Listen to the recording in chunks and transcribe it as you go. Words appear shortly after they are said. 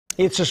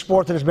It's a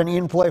sport that has been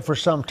in play for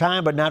some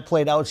time, but not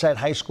played outside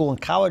high school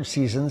and college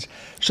seasons.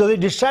 So they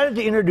decided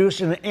to introduce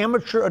an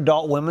amateur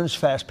adult women's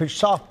fast pitch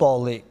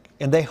softball league.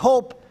 And they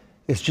hope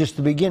it's just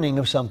the beginning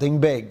of something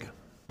big.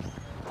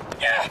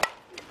 Yeah.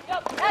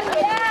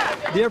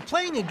 They're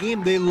playing a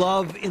game they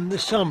love in the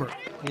summer.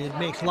 It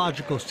makes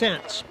logical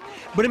sense.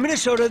 But in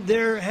Minnesota,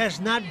 there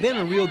has not been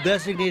a real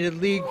designated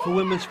league for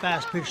women's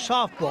fast pitch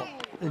softball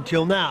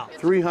until now.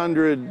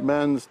 300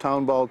 men's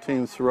town ball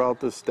teams throughout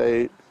the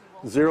state.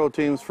 0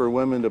 teams for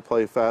women to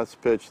play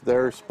fast pitch,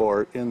 their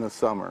sport, in the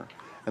summer.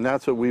 And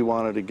that's what we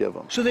wanted to give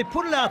them. So they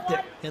put it out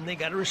there, and they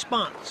got a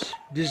response.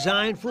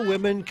 Designed for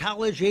women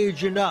college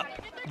age and up.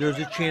 There's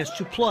a chance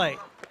to play,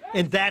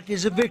 and that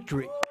is a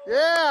victory.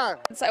 Yeah!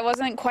 I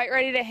wasn't quite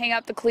ready to hang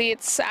up the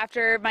cleats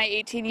after my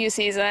 18U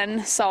season,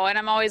 and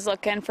I'm always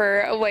looking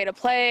for a way to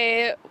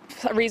play,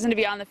 a reason to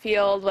be on the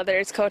field, whether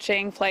it's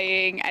coaching,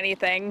 playing,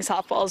 anything.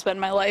 Softball has been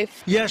my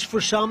life. Yes, for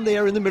some, they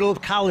are in the middle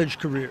of college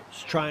careers,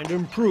 trying to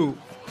improve.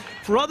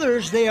 For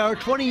others, they are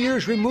 20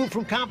 years removed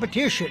from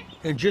competition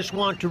and just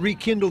want to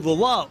rekindle the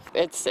love.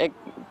 It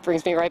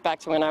brings me right back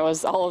to when I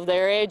was all of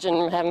their age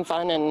and having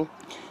fun, and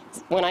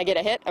when I get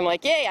a hit, I'm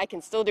like, yay, I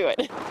can still do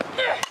it.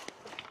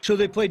 So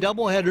they play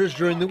doubleheaders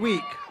during the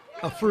week,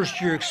 a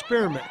first-year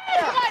experiment.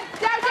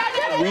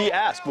 We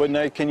asked, what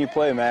night can you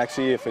play,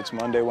 Maxie? If it's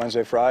Monday,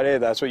 Wednesday, Friday,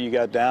 that's what you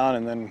got down,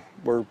 and then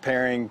we're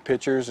pairing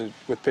pitchers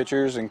with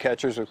pitchers and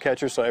catchers with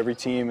catchers, so every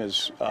team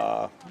is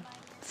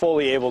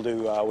fully able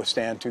to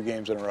withstand 2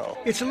 games in a row.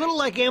 It's a little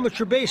like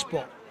amateur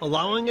baseball,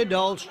 allowing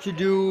adults to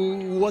do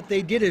what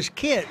they did as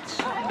kids.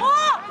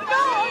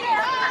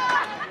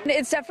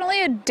 It's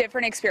definitely a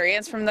different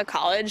experience from the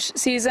college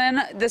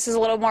season. This is a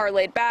little more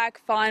laid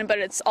back, fun, but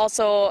it's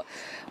also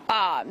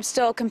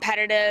still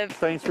competitive.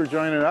 Thanks for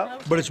joining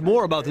up. But it's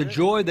more about the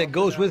joy that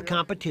goes with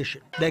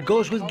competition, that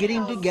goes with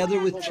getting together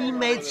with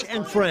teammates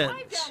and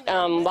friends.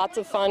 Lots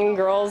of fun.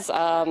 Girls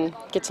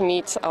get to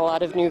meet a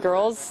lot of new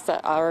girls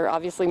that are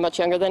obviously much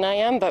younger than I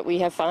am, but we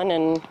have fun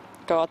and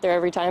go out there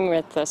every time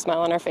with a smile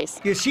on our face.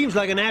 It seems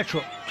like a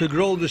natural to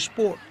grow the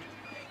sport.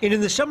 And in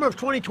the summer of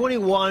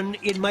 2021,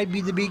 it might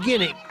be the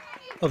beginning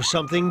of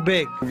something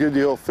big. Give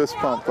the old fist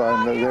pump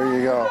on. There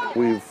you go.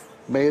 We've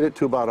made it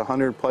to about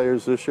 100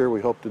 players this year.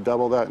 We hope to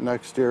double that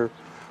next year,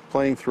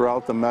 playing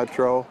throughout the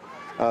metro.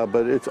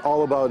 But it's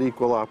all about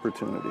equal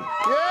opportunity.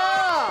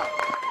 Yeah!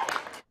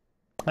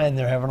 And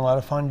they're having a lot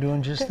of fun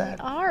doing just that.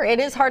 They are. It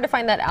is hard to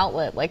find that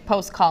outlet, like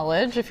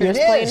post-college, if you're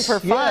just playing for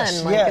fun.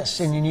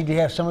 Yes, and you need to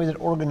have somebody that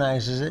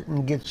organizes it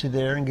and gets you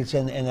there and gets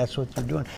in, and that's what they're doing.